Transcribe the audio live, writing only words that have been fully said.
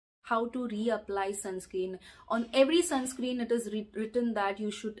how to reapply sunscreen. On every sunscreen it is written that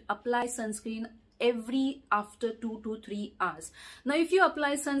you should apply sunscreen every after 2 to 3 hours. Now if you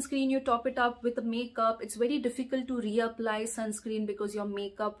apply sunscreen, you top it up with a makeup, it's very difficult to reapply sunscreen because your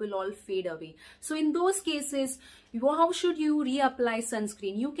makeup will all fade away. So in those cases, how should you reapply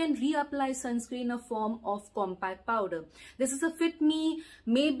sunscreen? You can reapply sunscreen in a form of compact powder. This is a Fit Me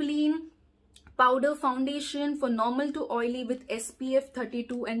Maybelline powder foundation for normal to oily with SPF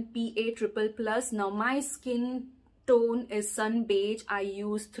 32 and PA+++. Now my skin tone is sun beige. I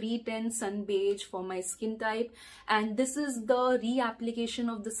use 310 sun beige for my skin type, and this is the reapplication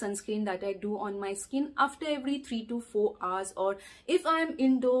of the sunscreen that I do on my skin after every 3 to 4 hours. Or if I am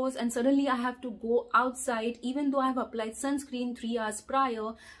indoors and suddenly I have to go outside, even though I have applied sunscreen 3 hours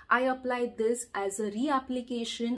prior, I apply this as a reapplication